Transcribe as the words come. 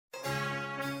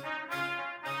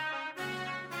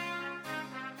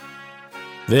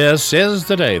This is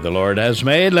the day the Lord has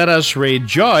made. Let us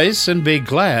rejoice and be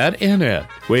glad in it.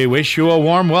 We wish you a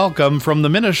warm welcome from the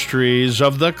ministries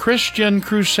of the Christian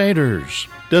Crusaders.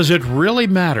 Does it really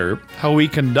matter how we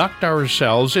conduct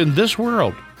ourselves in this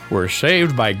world? We're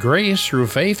saved by grace through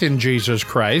faith in Jesus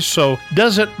Christ, so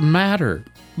does it matter?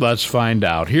 Let's find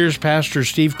out. Here's Pastor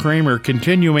Steve Kramer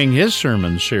continuing his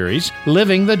sermon series,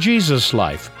 Living the Jesus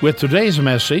Life, with today's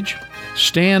message,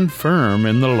 Stand Firm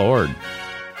in the Lord.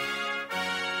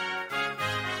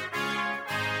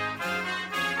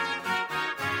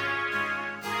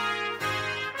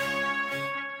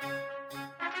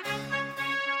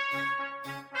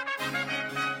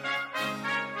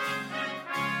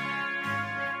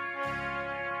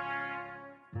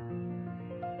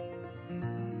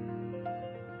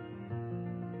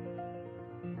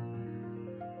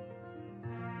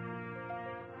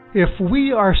 If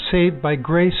we are saved by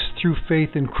grace through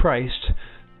faith in Christ,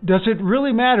 does it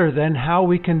really matter then how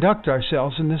we conduct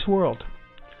ourselves in this world?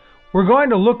 We're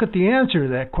going to look at the answer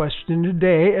to that question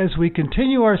today as we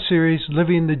continue our series,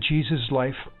 Living the Jesus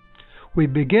Life. We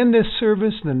begin this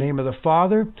service in the name of the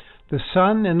Father, the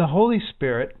Son, and the Holy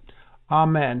Spirit.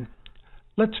 Amen.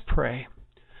 Let's pray.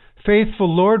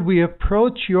 Faithful Lord, we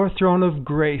approach your throne of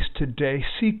grace today,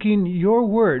 seeking your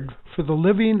word for the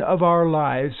living of our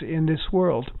lives in this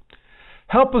world.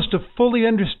 Help us to fully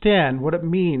understand what it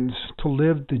means to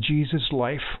live the Jesus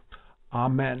life.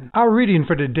 Amen. Our reading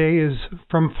for today is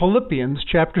from Philippians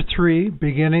chapter 3,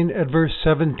 beginning at verse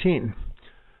 17.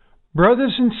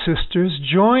 Brothers and sisters,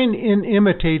 join in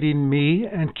imitating me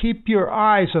and keep your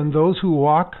eyes on those who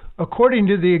walk according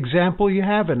to the example you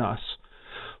have in us.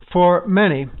 For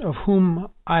many, of whom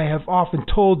I have often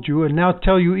told you, and now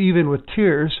tell you even with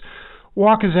tears,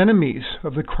 walk as enemies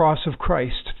of the cross of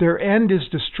Christ. Their end is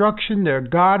destruction, their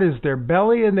God is their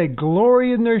belly, and they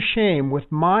glory in their shame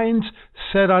with minds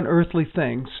set on earthly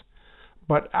things.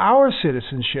 But our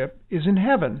citizenship is in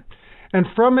heaven, and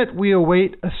from it we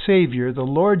await a Savior, the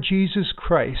Lord Jesus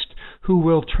Christ, who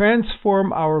will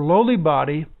transform our lowly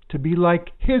body to be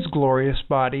like his glorious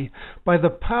body by the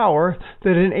power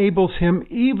that enables him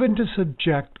even to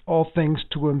subject all things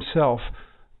to himself.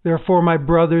 Therefore, my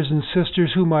brothers and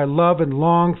sisters whom I love and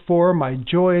long for, my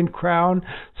joy and crown,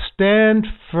 stand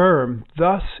firm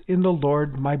thus in the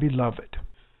Lord, my beloved.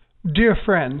 Dear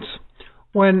friends,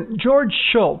 when George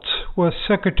Shultz was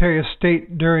Secretary of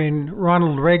State during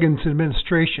Ronald Reagan's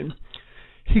administration,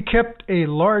 he kept a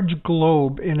large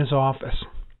globe in his office.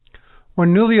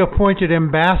 When newly appointed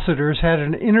ambassadors had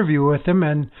an interview with him,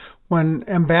 and when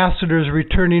ambassadors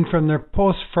returning from their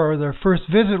posts for their first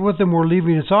visit with him were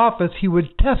leaving his office, he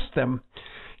would test them.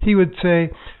 He would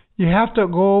say, "You have to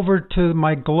go over to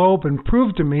my globe and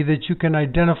prove to me that you can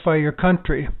identify your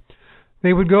country."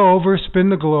 They would go over, spin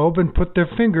the globe, and put their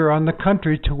finger on the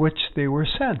country to which they were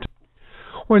sent.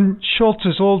 When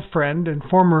Schultz's old friend and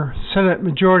former Senate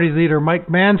Majority Leader Mike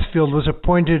Mansfield was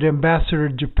appointed ambassador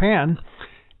to Japan,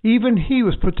 even he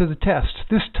was put to the test.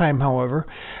 This time, however,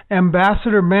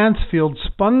 Ambassador Mansfield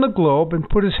spun the globe and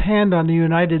put his hand on the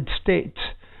United States,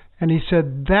 and he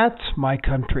said, "That's my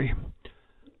country."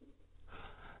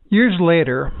 Years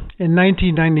later, in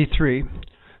 1993,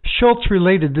 Schultz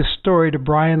related this story to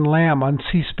Brian Lamb on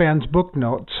C-SPAN's book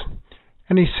notes,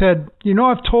 and he said,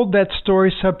 I've told that story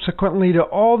subsequently to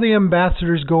all the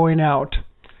ambassadors going out,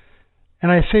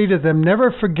 and I say to them,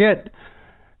 never forget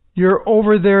you're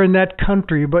over there in that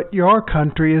country, but your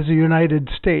country is the United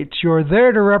States. You're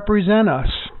there to represent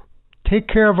us. Take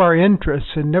care of our interests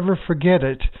and never forget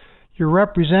it. You're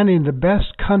representing the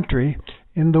best country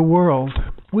in the world.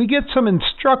 We get some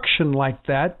instruction like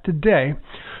that today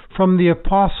from the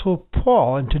Apostle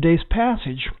Paul in today's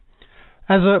passage.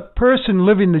 As a person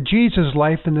living the Jesus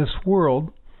life in this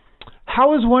world,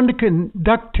 how is one to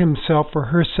conduct himself or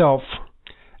herself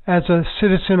as a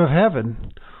citizen of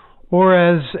heaven, or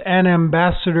as an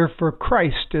ambassador for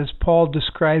Christ, as Paul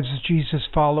describes Jesus'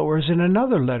 followers in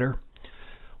another letter?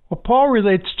 Well, Paul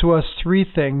relates to us three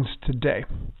things today.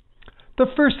 The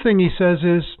first thing he says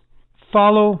is,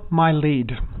 follow my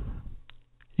lead.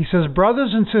 He says,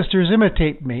 brothers and sisters,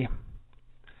 imitate me,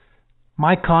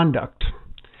 my conduct,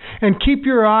 and keep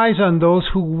your eyes on those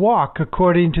who walk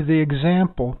according to the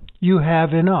example you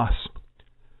have in us.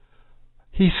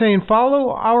 He's saying,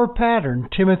 follow our pattern,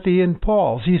 Timothy and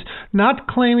Paul's. He's not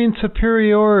claiming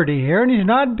superiority here, and he's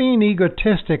not being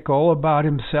egotistical about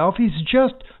himself. He's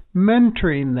just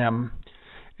mentoring them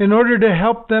in order to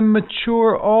help them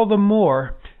mature all the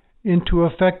more into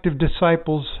effective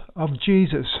disciples of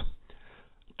Jesus.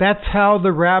 That's how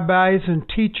the rabbis and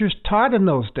teachers taught in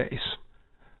those days.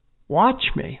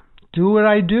 Watch me. Do what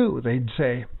I do, they'd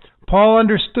say. Paul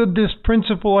understood this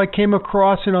principle I came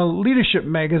across in a leadership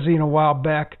magazine a while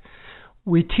back.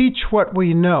 We teach what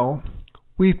we know.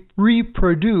 We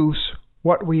reproduce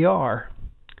what we are.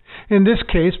 In this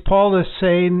case, Paul is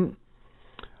saying,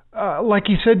 like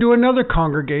he said to another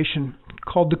congregation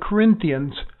called the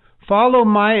Corinthians, follow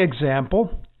my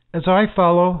example as I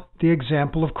follow the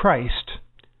example of Christ.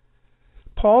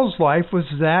 Paul's life was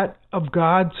that of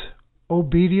God's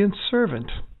obedient servant,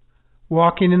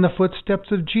 walking in the footsteps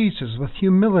of Jesus with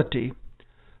humility,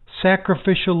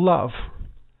 sacrificial love,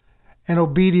 and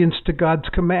obedience to God's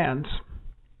commands.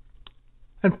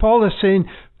 And Paul is saying,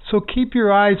 so keep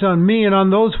your eyes on me and on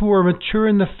those who are mature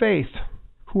in the faith,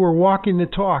 who are walking the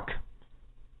talk.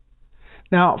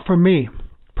 Now, for me,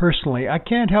 personally, I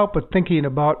can't help but thinking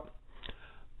about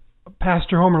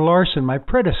Pastor Homer Larson, my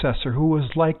predecessor, who was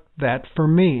like that for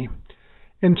me,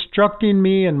 instructing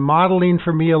me and modeling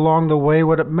for me along the way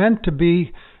what it meant to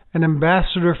be an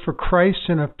ambassador for Christ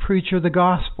and a preacher of the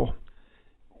gospel.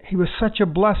 He was such a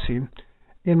blessing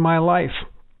in my life.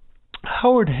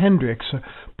 Howard Hendricks, a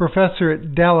professor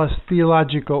at Dallas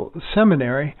Theological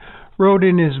Seminary, wrote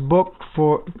in his book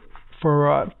for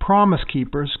Promise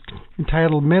Keepers,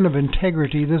 entitled Men of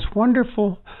Integrity, this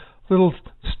wonderful little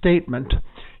statement.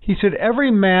 He said,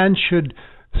 every man should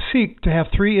seek to have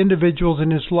three individuals in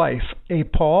his life, a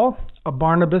Paul, a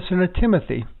Barnabas, and a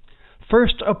Timothy.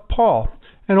 First, a Paul,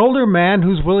 an older man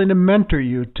who's willing to mentor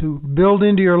you, to build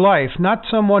into your life, not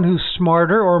someone who's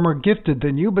smarter or more gifted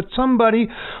than you, but somebody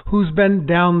who's been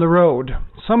down the road,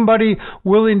 somebody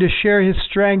willing to share his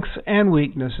strengths and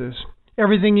weaknesses,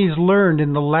 everything he's learned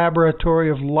in the laboratory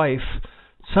of life,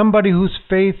 somebody whose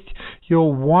faith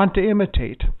you'll want to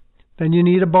imitate. Then you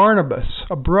need a Barnabas,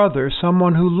 a brother,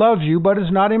 someone who loves you but is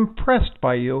not impressed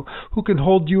by you, who can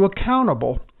hold you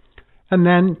accountable. And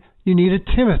then you need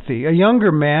a Timothy, a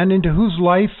younger man into whose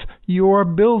life you are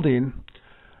building.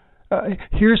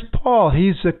 Here's Paul.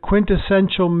 He's a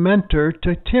quintessential mentor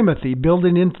to Timothy,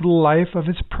 building into the life of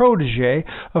his protege,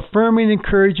 affirming,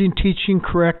 encouraging, teaching,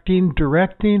 correcting,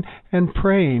 directing, and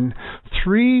praying.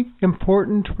 Three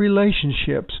important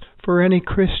relationships for any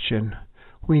Christian.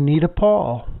 We need a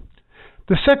Paul.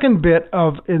 The second bit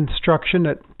of instruction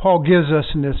that Paul gives us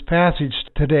in this passage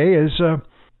today is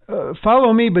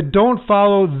follow me, but don't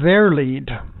follow their lead.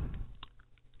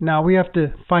 Now we have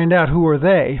to find out who are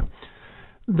they.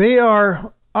 They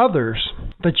are others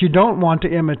that you don't want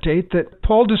to imitate, that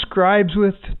Paul describes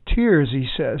with tears, he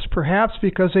says, perhaps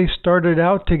because they started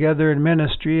out together in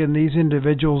ministry and these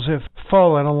individuals have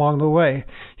fallen along the way.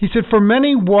 He said, for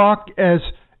many walk as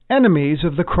enemies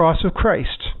of the cross of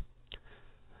Christ.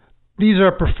 These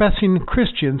are professing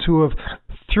Christians who have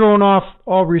thrown off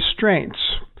all restraints.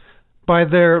 By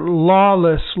their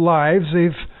lawless lives,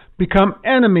 they've become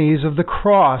enemies of the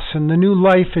cross and the new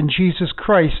life in Jesus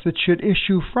Christ that should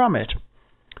issue from it.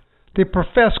 They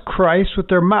profess Christ with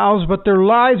their mouths, but their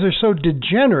lives are so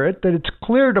degenerate that it's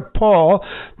clear to Paul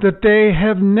that they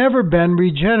have never been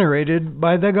regenerated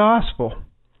by the gospel.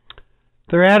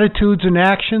 Their attitudes and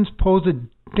actions pose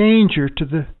a danger to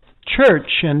the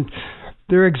church, and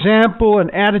their example and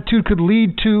attitude could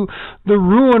lead to the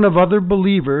ruin of other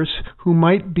believers who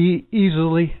might be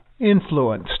easily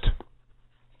influenced.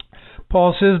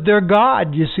 Paul says their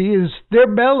God, you see, is their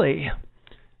belly.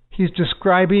 He's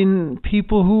describing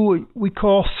people who we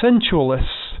call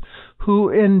sensualists, who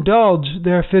indulge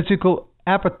their physical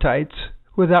appetites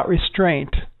without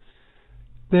restraint.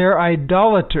 They're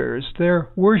idolaters. They're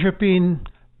worshiping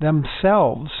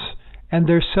themselves and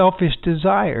their selfish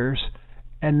desires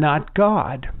and not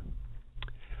God.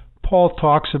 Paul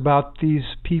talks about these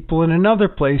people in another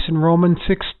place in Romans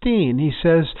 16. He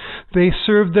says they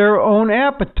serve their own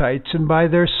appetites, and by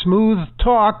their smooth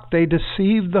talk they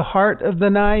deceive the heart of the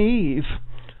naive.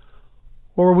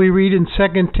 Or we read in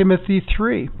 2 Timothy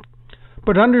 3,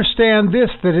 but understand this,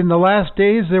 that in the last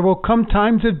days there will come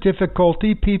times of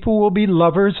difficulty. People will be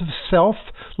lovers of self,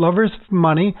 lovers of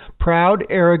money, proud,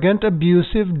 arrogant,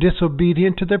 abusive,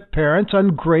 disobedient to their parents,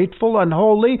 ungrateful,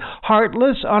 unholy,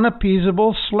 heartless,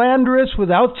 unappeasable, slanderous,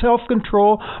 without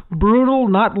self-control, brutal,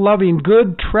 not loving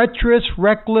good, treacherous,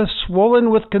 reckless, swollen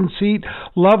with conceit,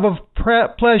 love of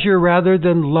pleasure rather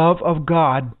than love of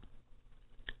God,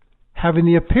 having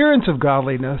the appearance of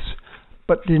godliness,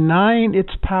 but denying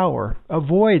its power.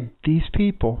 Avoid these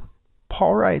people.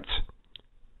 Paul writes.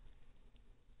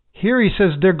 Here he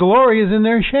says their glory is in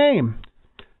their shame.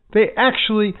 They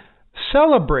actually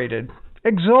celebrated,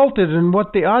 exulted in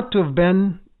what they ought to have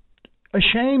been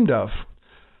ashamed of.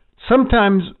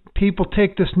 Sometimes people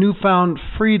take this newfound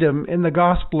freedom in the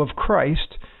gospel of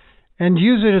Christ and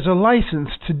use it as a license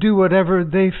to do whatever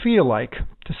they feel like.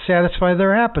 to satisfy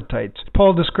their appetites.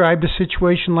 Paul described a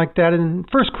situation like that in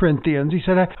 1 Corinthians. He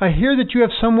said, I hear that you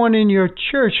have someone in your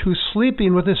church who's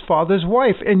sleeping with his father's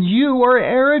wife, and you are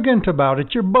arrogant about it.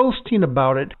 You're boasting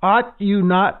about it. Ought you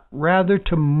not rather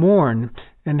to mourn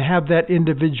and have that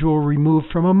individual removed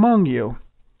from among you?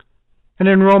 And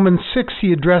in Romans 6,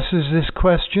 he addresses this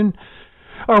question.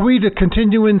 Are we to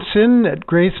continue in sin that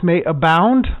grace may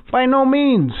abound? By no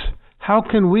means. How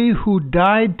can we who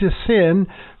died to sin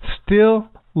still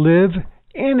live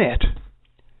in it?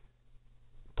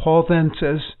 Paul then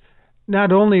says,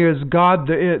 not only is God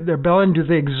their belly, do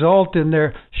they exalt in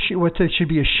their what they should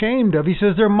be ashamed of. He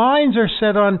says their minds are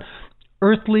set on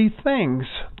earthly things.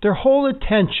 Their whole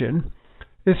attention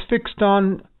is fixed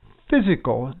on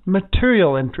physical,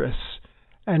 material interests,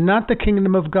 and not the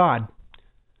kingdom of God.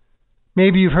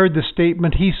 Maybe you've heard the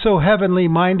statement, he's so heavenly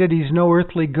minded, he's no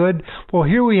earthly good. Well,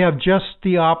 here we have just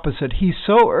the opposite. He's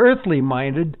so earthly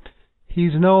minded,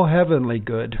 he's no heavenly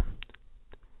good.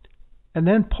 And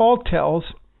then Paul tells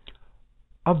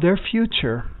of their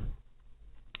future,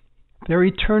 their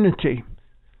eternity.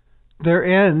 Their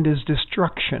end is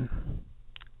destruction.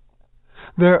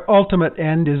 Their ultimate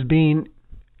end is being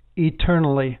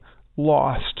eternally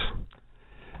lost.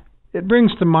 It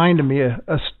brings to mind to me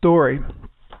a story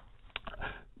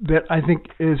that I think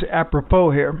is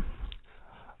apropos here.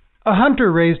 A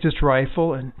hunter raised his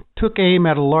rifle and took aim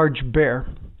at a large bear.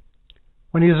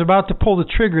 When he was about to pull the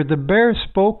trigger, the bear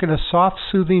spoke in a soft,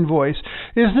 soothing voice.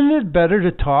 Isn't it better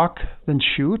to talk than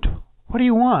shoot? What do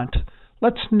you want?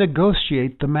 Let's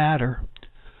negotiate the matter.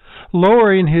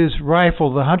 Lowering his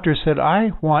rifle, the hunter said,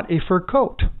 I want a fur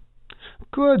coat.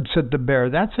 Good, said the bear.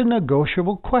 That's a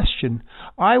negotiable question.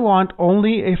 I want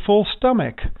only a full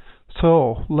stomach.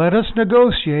 So let us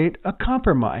negotiate a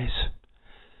compromise.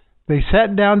 They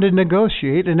sat down to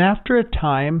negotiate, and after a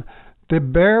time, the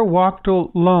bear walked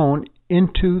alone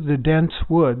into the dense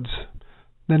woods.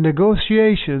 The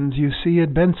negotiations, you see,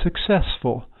 had been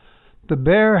successful. The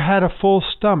bear had a full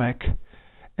stomach,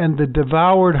 and the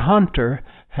devoured hunter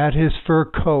had his fur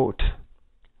coat.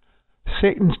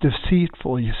 Satan's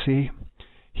deceitful, you see.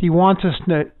 He wants us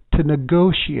to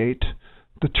negotiate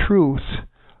the truth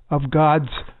of God's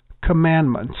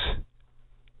commandments.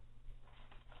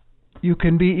 You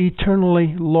can be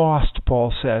eternally lost,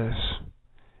 Paul says,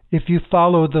 if you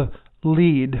follow the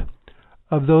lead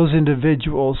of those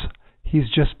individuals he's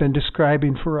just been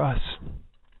describing for us.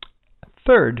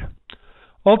 Third,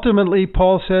 ultimately,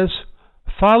 Paul says,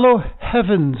 follow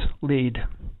heaven's lead.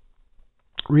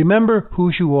 Remember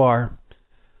whose you are,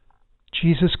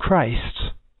 Jesus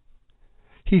Christ.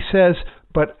 He says,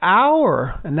 but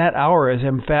our, and that our is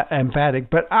emphatic,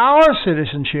 but our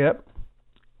citizenship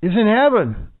is in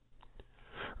heaven.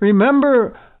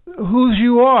 Remember whose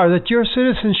you are, that your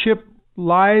citizenship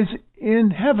lies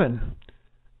in heaven.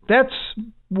 That's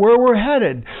where we're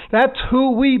headed. That's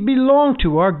who we belong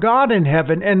to, our God in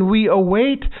heaven, and we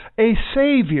await a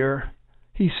Savior.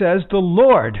 He says, the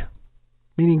Lord,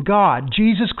 meaning God,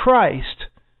 Jesus Christ,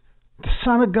 the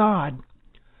Son of God.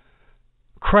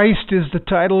 Christ is the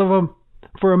title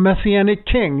for a Messianic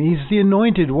king. He's the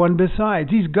anointed one besides.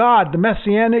 He's God, the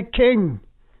Messianic king.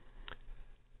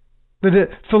 The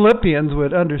Philippians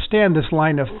would understand this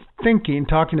line of thinking,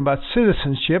 talking about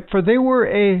citizenship, for they were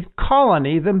a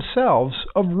colony themselves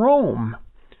of Rome.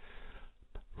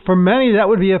 For many, that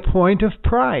would be a point of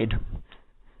pride.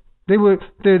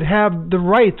 They'd have the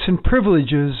rights and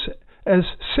privileges as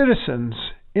citizens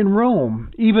in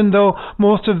Rome, even though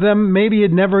most of them maybe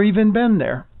had never even been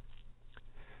there.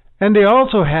 And they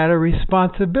also had a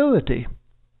responsibility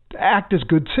to act as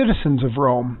good citizens of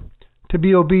Rome, to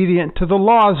be obedient to the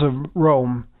laws of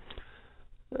Rome,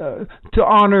 to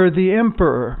honor the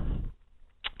emperor.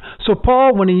 So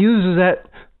Paul, when he uses that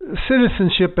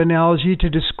citizenship analogy to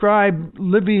describe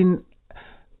living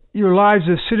your lives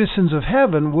as citizens of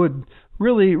heaven, would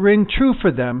really ring true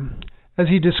for them as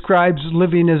he describes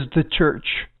living as the church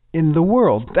in the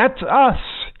world. That's us,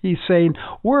 he's saying.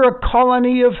 We're a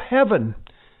colony of heaven.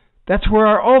 That's where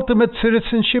our ultimate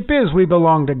citizenship is. We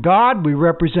belong to God. We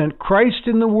represent Christ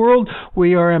in the world.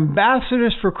 We are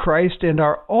ambassadors for Christ, and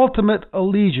our ultimate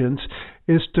allegiance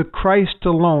is to Christ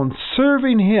alone,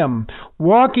 serving Him,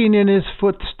 walking in His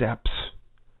footsteps.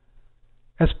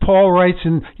 As Paul writes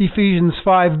in Ephesians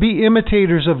 5, be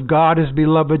imitators of God as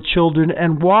beloved children,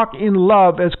 and walk in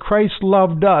love as Christ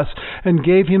loved us and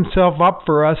gave Himself up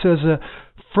for us as a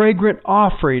fragrant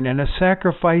offering and a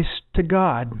sacrifice to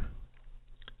God.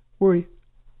 We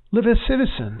live as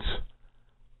citizens.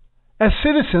 As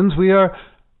citizens, we are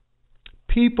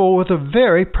people with a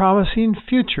very promising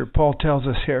future, Paul tells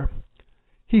us here.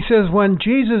 He says when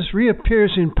Jesus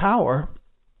reappears in power,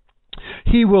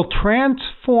 He will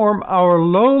transform our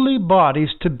lowly bodies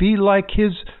to be like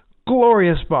His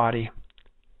glorious body.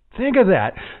 Think of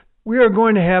that. We are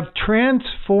going to have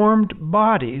transformed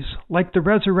bodies like the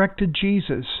resurrected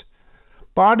Jesus.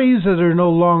 Bodies that are no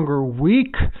longer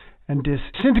weak and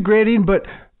disintegrating, but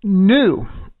new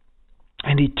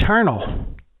and eternal.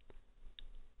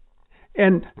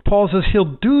 And Paul says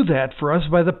He'll do that for us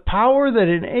by the power that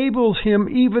enables Him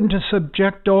even to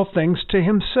subject all things to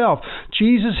Himself.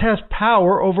 Jesus has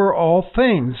power over all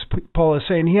things, Paul is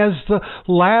saying. He has the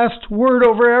last word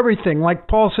over everything. Like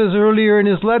Paul says earlier in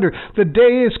his letter, the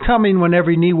day is coming when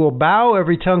every knee will bow,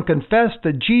 every tongue confess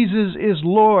that Jesus is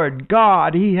Lord,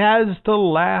 God. He has the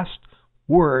last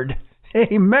word.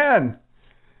 Amen.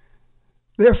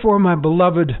 Therefore, my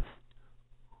beloved,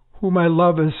 whom I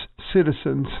love as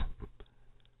citizens,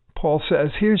 Paul says,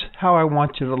 here's how I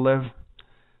want you to live.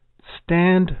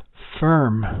 Stand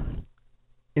firm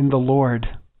in the Lord.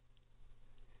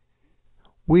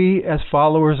 We, as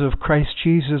followers of Christ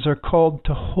Jesus, are called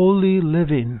to holy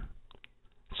living,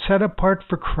 set apart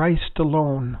for Christ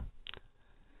alone.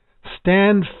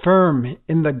 Stand firm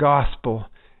in the gospel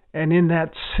and in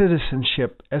that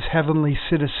citizenship as heavenly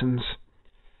citizens.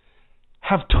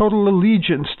 Have total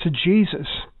allegiance to Jesus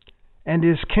and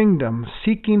His kingdom,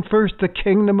 seeking first the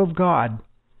kingdom of God,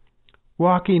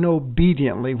 walking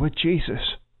obediently with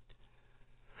Jesus.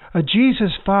 A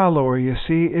Jesus follower, you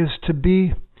see, is to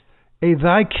be a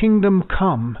thy kingdom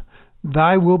come,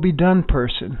 thy will be done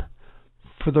person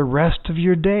for the rest of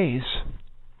your days.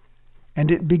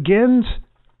 And it begins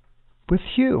with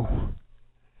you,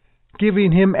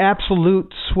 giving Him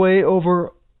absolute sway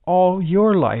over all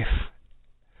your life.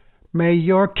 May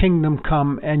your kingdom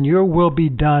come and your will be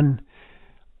done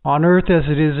on earth as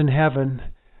it is in heaven,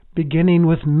 beginning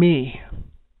with me.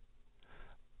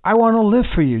 I want to live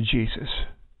for you, Jesus.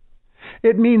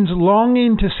 It means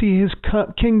longing to see His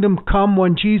kingdom come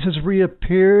when Jesus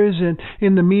reappears, and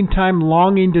in the meantime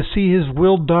longing to see His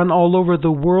will done all over the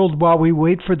world while we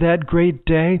wait for that great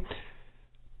day.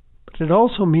 But it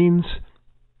also means,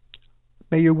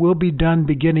 may your will be done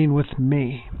beginning with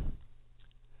me.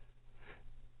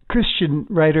 Christian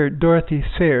writer Dorothy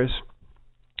Sayers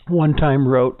one time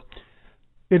wrote,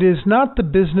 "It is not the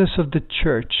business of the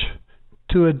church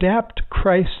to adapt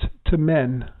Christ to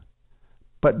men,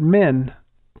 but men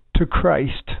to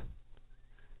Christ."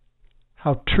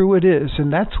 How true it is.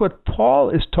 And that's what Paul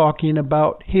is talking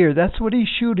about here. That's what he's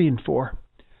shooting for.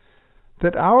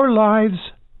 That our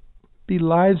lives be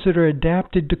lives that are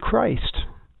adapted to Christ,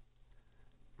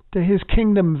 to His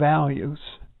kingdom values,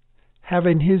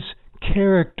 having His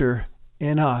character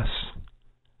in us,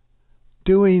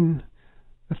 doing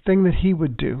the thing that He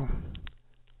would do,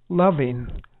 loving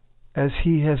as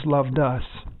He has loved us.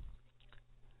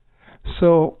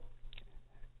 So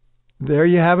there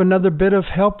you have another bit of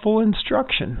helpful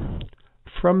instruction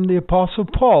from the Apostle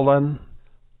Paul on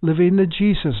living the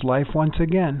Jesus life once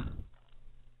again.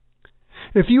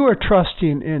 If you are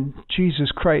trusting in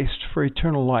Jesus Christ for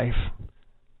eternal life,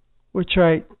 which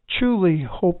I truly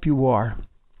hope you are,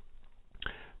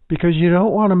 because you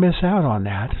don't want to miss out on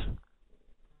that,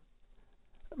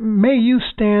 may you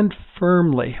stand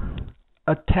firmly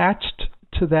attached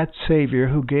to that Savior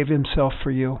who gave Himself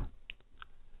for you,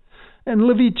 and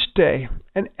live each day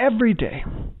and every day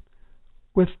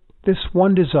with this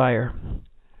one desire: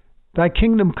 thy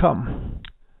kingdom come,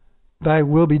 thy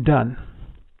will be done,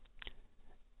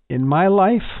 in my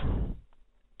life,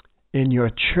 in your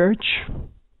church,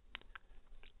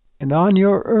 and on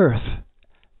your earth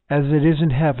as it is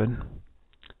in heaven.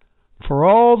 For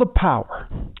all the power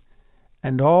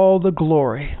and all the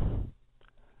glory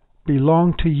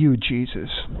belong to you, Jesus,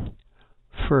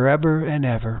 forever and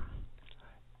ever.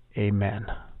 Amen.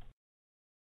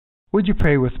 Would you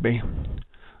pray with me?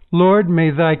 Lord, may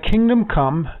thy kingdom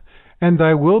come and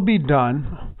thy will be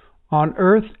done on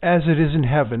earth as it is in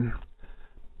heaven,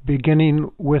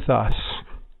 beginning with us.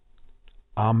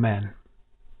 Amen.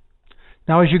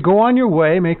 Now, as you go on your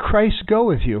way, may Christ go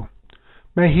with you.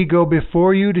 May He go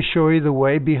before you to show you the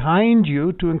way, behind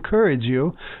you to encourage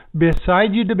you,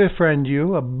 beside you to befriend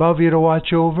you, above you to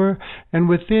watch over, and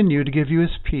within you to give you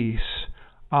His peace.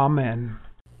 Amen.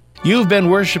 You've been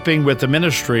worshiping with the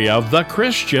ministry of the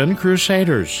Christian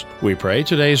Crusaders. We pray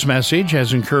today's message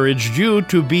has encouraged you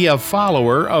to be a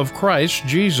follower of Christ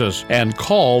Jesus and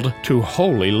called to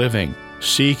holy living,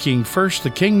 seeking first the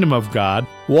kingdom of God,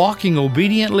 walking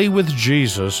obediently with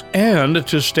Jesus, and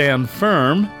to stand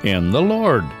firm in the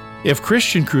Lord. If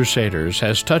Christian Crusaders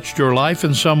has touched your life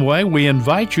in some way, we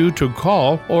invite you to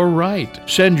call or write.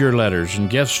 Send your letters and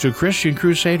gifts to Christian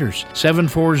Crusaders,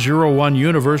 7401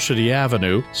 University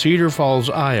Avenue, Cedar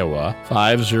Falls, Iowa,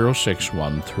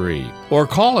 50613. Or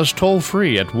call us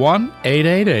toll-free at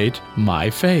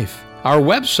 1-888-MY-FAITH. Our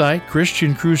website,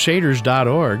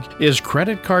 ChristianCrusaders.org, is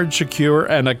credit card secure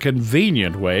and a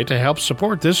convenient way to help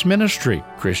support this ministry.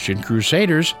 Christian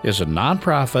Crusaders is a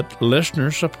nonprofit,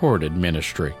 listener-supported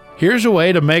ministry. Here's a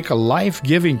way to make a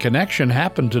life-giving connection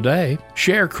happen today.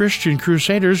 Share Christian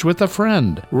Crusaders with a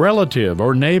friend, relative,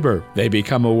 or neighbor. They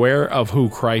become aware of who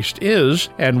Christ is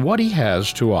and what He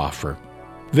has to offer.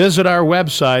 Visit our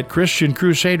website,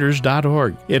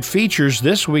 ChristianCrusaders.org. It features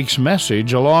this week's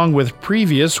message along with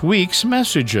previous week's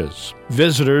messages.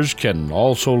 Visitors can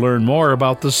also learn more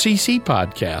about the CC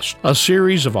Podcast, a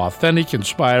series of authentic,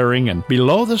 inspiring, and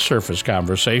below-the-surface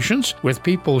conversations with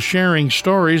people sharing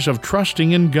stories of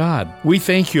trusting in God. We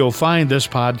think you'll find this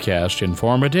podcast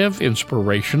informative,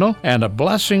 inspirational, and a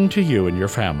blessing to you and your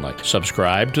family.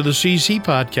 Subscribe to the CC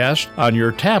Podcast on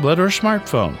your tablet or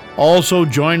smartphone. Also,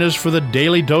 join us for the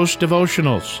Daily Dose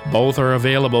devotionals. Both are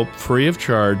available free of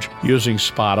charge using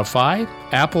Spotify,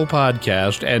 Apple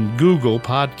Podcast, and Google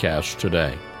Podcasts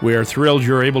today. We are thrilled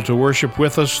you're able to worship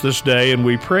with us this day, and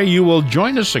we pray you will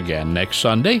join us again next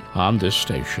Sunday on this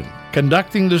station.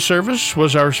 Conducting the service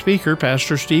was our speaker,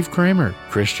 Pastor Steve Kramer.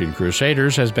 Christian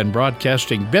Crusaders has been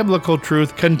broadcasting biblical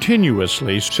truth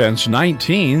continuously since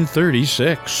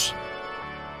 1936.